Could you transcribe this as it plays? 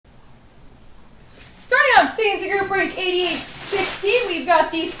staying to group break 8860. We've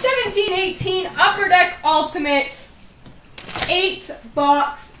got the 1718 Upper Deck Ultimate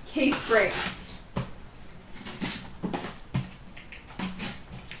 8-box case break.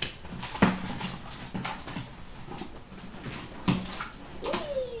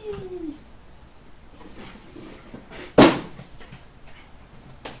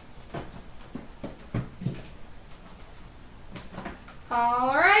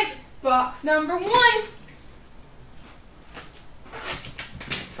 All right, box number 1.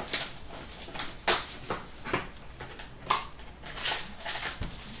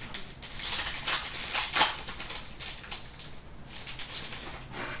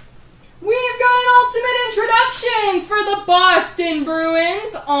 We've got an ultimate introductions for the Boston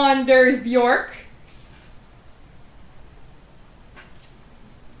Bruins, Anders Bjork.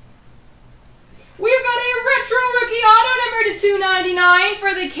 We've got a retro rookie auto number to 299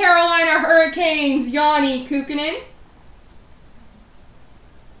 for the Carolina Hurricanes, Yanni Kukkonen.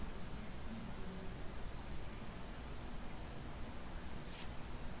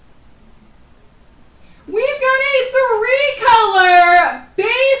 We've got a 3-color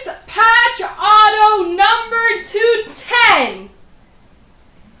base patch auto number 210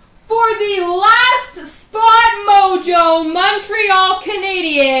 for the last spot mojo Montreal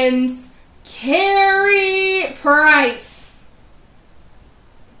Canadiens, Carey Price.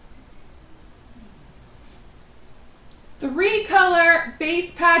 3-color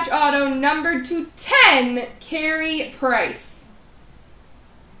base patch auto number 210, Carey Price.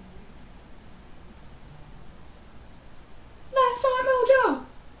 Last spot mojo.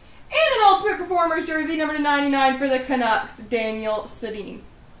 And an Ultimate Performers jersey number 99 for the Canucks, Daniel Sedin.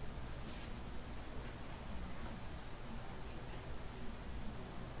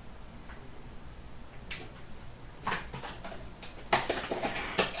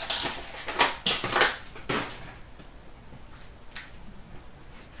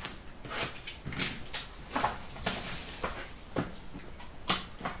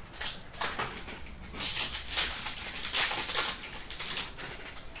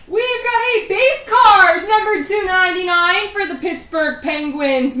 Base card number 299 for the Pittsburgh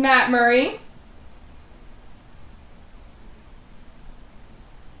Penguins, Matt Murray.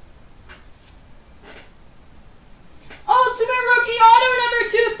 Ultimate rookie auto number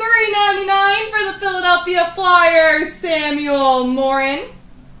 2399 for the Philadelphia Flyers, Samuel Morin.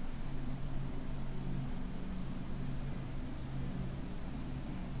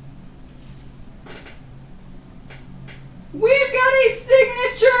 We've got a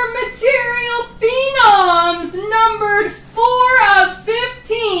signature material phenoms numbered 4 of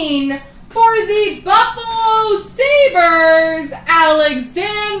 15 for the Buffalo Sabres,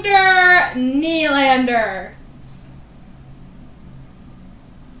 Alexander Nylander.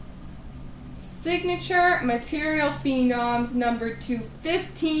 Signature material phenoms number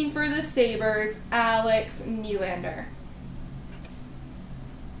 215 for the Sabres, Alex Nylander.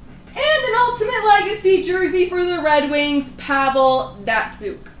 And an Ultimate Legacy jersey for the Red Wings, Pavel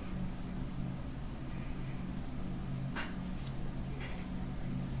Datsyuk.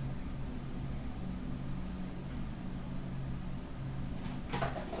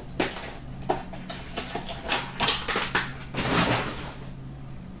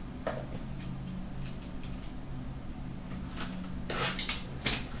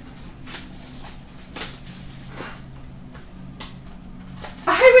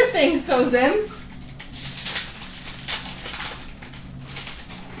 I would think so, Zims.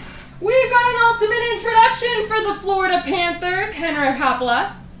 We've got an ultimate introductions for the Florida Panthers, Henrik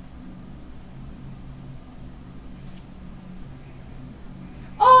Haapala.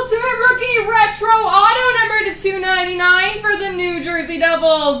 Ultimate rookie retro auto number to 299 for the New Jersey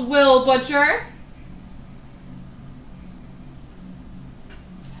Devils, Will Butcher.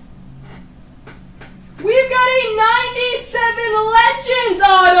 We've got a 97 Legends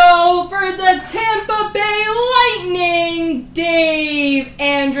auto for the Tampa Bay Lightning, Dave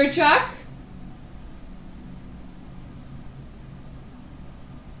Andreychuk.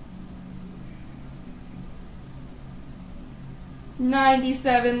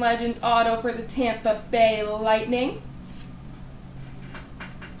 '97 Legends auto for the Tampa Bay Lightning.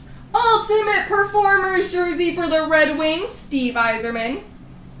 Ultimate Performers jersey for the Red Wings, Steve Yzerman.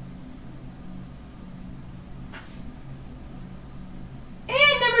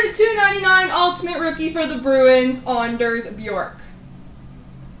 And number to 299 Ultimate Rookie for the Bruins, Anders Bjork.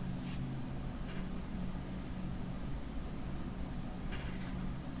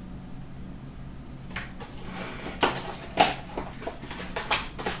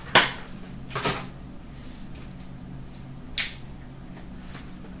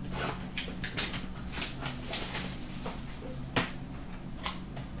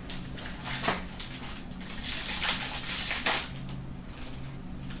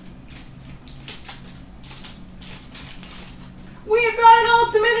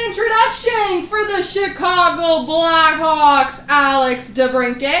 introductions for the Chicago Blackhawks, Alex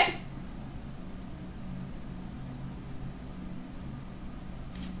DeBrincat.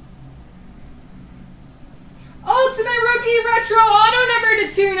 Ultimate Rookie Retro Auto number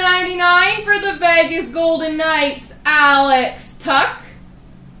to 299 for the Vegas Golden Knights, Alex Tuck.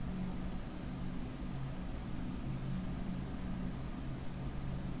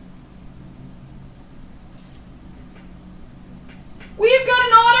 We've got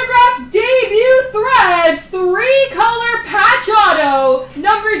an autographed debut threads 3-color patch auto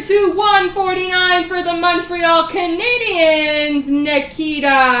number to 149 for the Montreal Canadiens,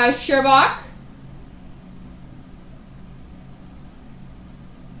 Nikita Sherbak.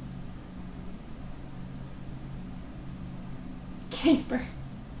 Caper.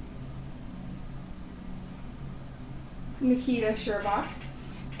 Nikita Sherbak.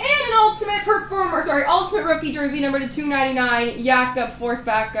 And an ultimate rookie jersey number to 299, Jakob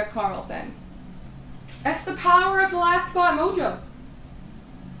Forsbacka Karlsson. That's the power of the last spot mojo.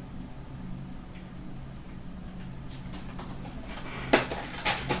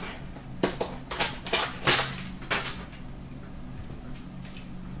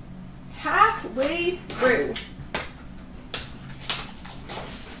 Halfway through.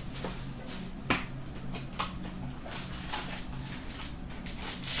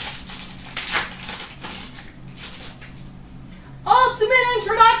 Ultimate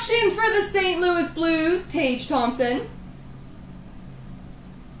introductions for the St. Louis Blues, Tage Thompson.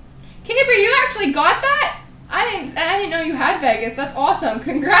 Caper, you actually got that? I didn't know you had Vegas. That's awesome.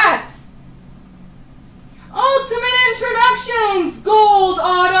 Congrats. Ultimate introductions, gold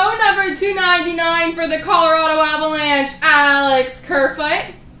auto number 299 for the Colorado Avalanche, Alex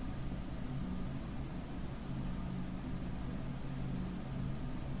Kerfoot.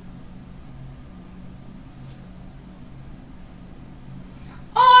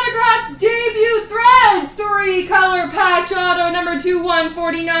 Autographs debut threads 3-color patch auto number to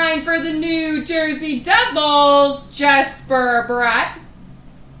 149 for the New Jersey Devils, Jesper Bratt.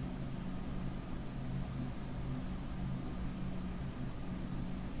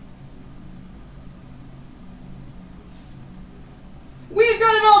 We've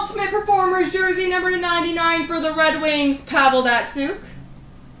got an Ultimate Performers jersey number to 99 for the Red Wings, Pavel Datsyuk.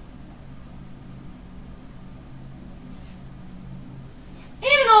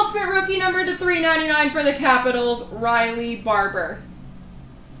 And an Ultimate Rookie number to 399 for the Capitals, Riley Barber.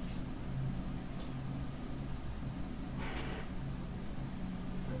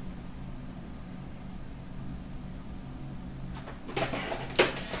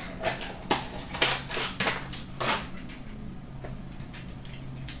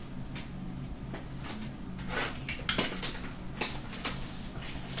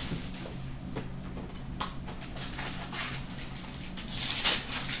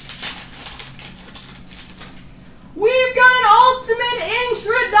 We've got an Ultimate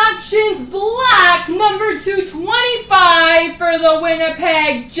Introductions Black number 225 for the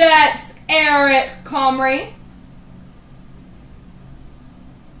Winnipeg Jets, Eric Comrie.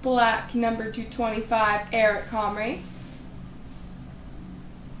 Black number 225, Eric Comrie.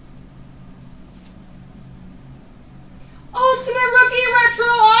 Ultimate Rookie Retro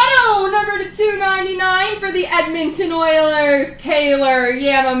Auto number to 299 for the Edmonton Oilers, Kailer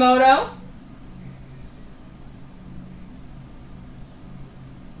Yamamoto.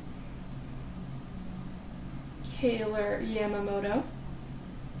 Kailer Yamamoto.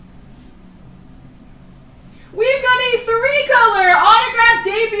 We've got a 3-color autographed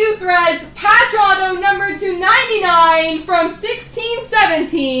debut threads patch auto number 299 from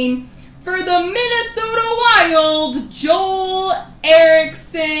 1617 for the Minnesota Wild, Joel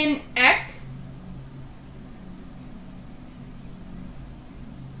Eriksson Ek.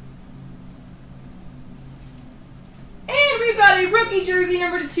 And we've got a rookie jersey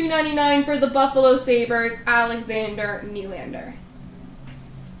number to 299 for the Buffalo Sabres, Alexander Nylander.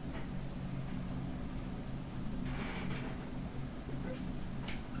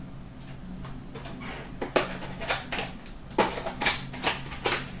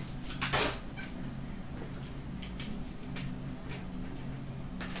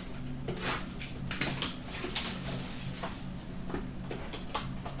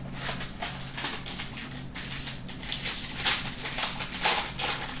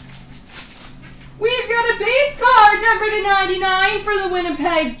 We've got a base card number to 99 for the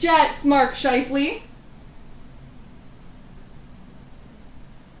Winnipeg Jets, Mark Scheifele.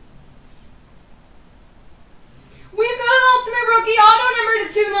 We've got an Ultimate Rookie Auto number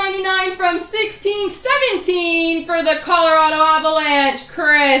to 299 from 1617 for the Colorado Avalanche,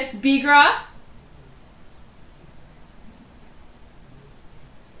 Chris Bigra.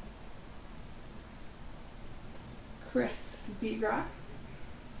 Chris Begra.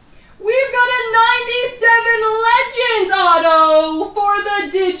 We've got a 97 Legends auto for the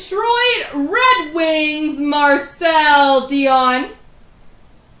Detroit Red Wings, Marcel Dion.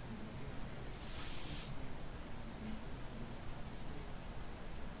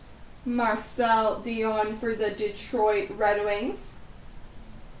 Marcel Dion for the Detroit Red Wings.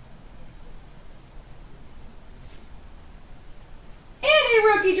 And a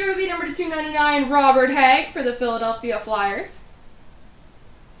rookie jersey number to 299, Robert Haig for the Philadelphia Flyers.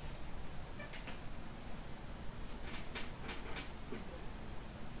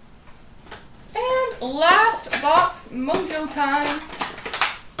 And last box mojo time.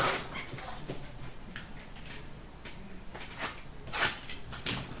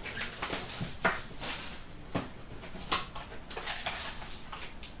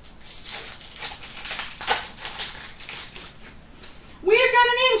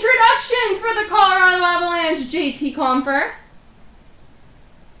 Introductions for the Colorado Avalanche, JT Compher.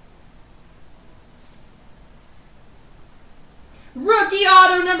 Rookie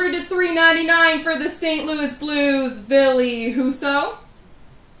auto number to 399 for the St. Louis Blues, Ville Husso.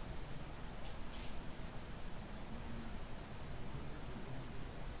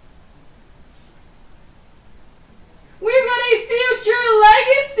 We've got a Future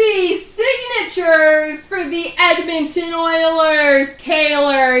Legacy signatures for the Edmonton Oilers,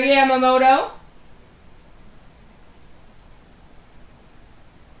 Kailer Yamamoto.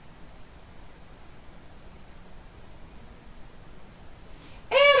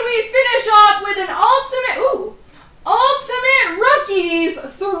 And we finish off with an Ultimate Rookies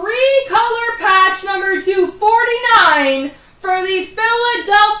 3-color patch number 249 for the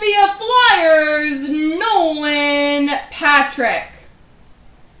Philadelphia Flyers, Nolan Patrick.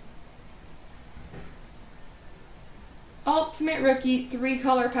 Ultimate Rookie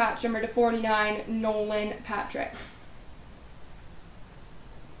 3-color patch number to 49, Nolan Patrick.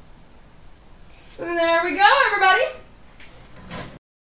 And there we go, everybody.